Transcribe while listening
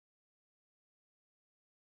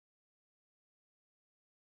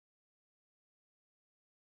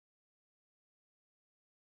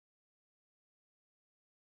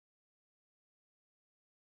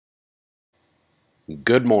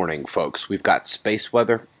Good morning, folks. We've got space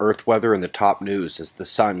weather, Earth weather, and the top news as the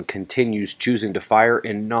sun continues choosing to fire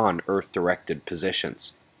in non-Earth directed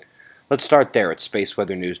positions. Let's start there at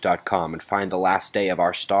spaceweathernews.com and find the last day of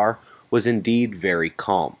our star was indeed very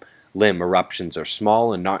calm. Limb eruptions are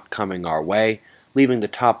small and not coming our way, leaving the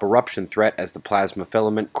top eruption threat as the plasma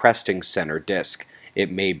filament cresting center disk.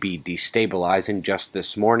 It may be destabilizing just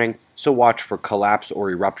this morning, so watch for collapse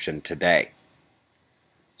or eruption today.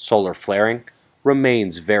 Solar flaring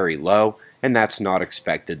remains very low, and that's not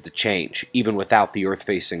expected to change. Even without the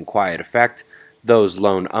Earth-facing quiet effect, those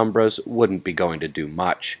lone umbras wouldn't be going to do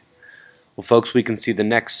much. Well, folks, we can see the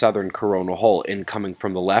next southern coronal hole incoming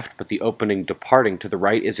from the left, but the opening departing to the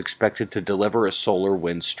right is expected to deliver a solar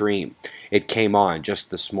wind stream. It came on just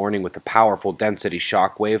this morning with a powerful density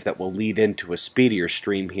shockwave that will lead into a speedier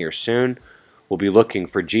stream here soon. We'll be looking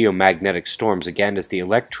for geomagnetic storms again as the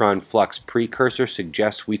electron flux precursor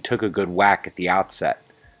suggests we took a good whack at the outset.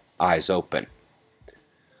 Eyes open.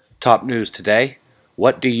 Top news today.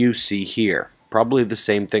 What do you see here? Probably the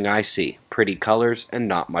same thing I see. Pretty colors and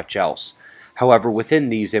not much else. However, within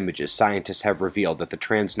these images, scientists have revealed that the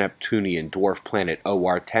trans-Neptunian dwarf planet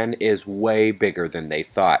OR-10 is way bigger than they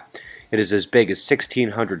thought. It is as big as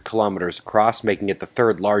 1,600 kilometers across, making it the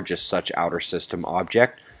third largest such outer system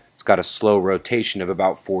object. It's got a slow rotation of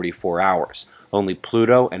about 44 hours. Only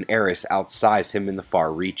Pluto and Eris outsize him in the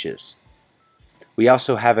far reaches. We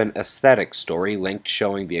also have an aesthetic story linked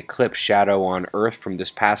showing the eclipse shadow on Earth from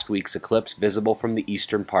this past week's eclipse visible from the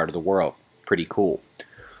eastern part of the world. Pretty cool.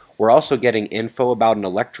 We're also getting info about an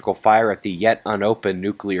electrical fire at the yet unopened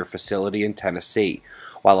nuclear facility in Tennessee.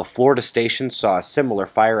 While a Florida station saw a similar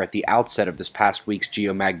fire at the outset of this past week's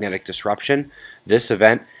geomagnetic disruption, this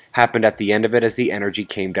event happened at the end of it as the energy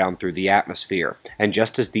came down through the atmosphere, and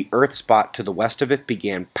just as the Earth spot to the west of it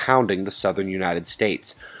began pounding the southern United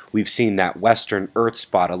States. We've seen that western Earth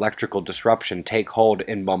spot electrical disruption take hold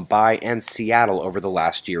in Mumbai and Seattle over the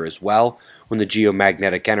last year as well, when the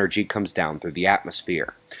geomagnetic energy comes down through the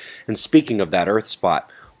atmosphere. And speaking of that Earth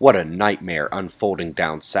spot, what a nightmare unfolding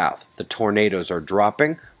down south. The tornadoes are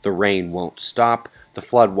dropping, the rain won't stop, the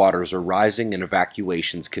floodwaters are rising, and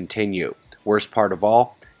evacuations continue. Worst part of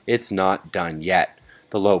all, it's not done yet.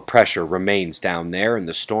 The low pressure remains down there, and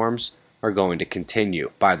the storms are going to continue.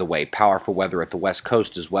 By the way, powerful weather at the west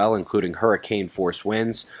coast as well, including hurricane-force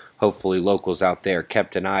winds. Hopefully locals out there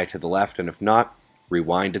kept an eye to the left, and if not,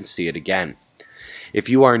 rewind and see it again. If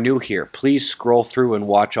you are new here, please scroll through and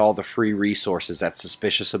watch all the free resources at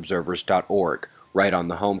suspiciousobservers.org, right on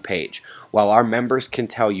the home page. While our members can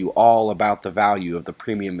tell you all about the value of the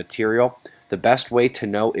premium material, the best way to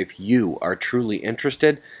know if you are truly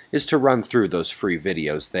interested is to run through those free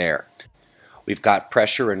videos there. We've got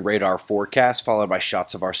pressure and radar forecast followed by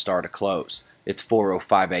shots of our star to close. It's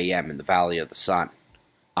 4:05 a.m. in the Valley of the Sun.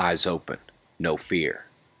 Eyes open, no fear.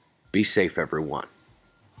 Be safe, everyone.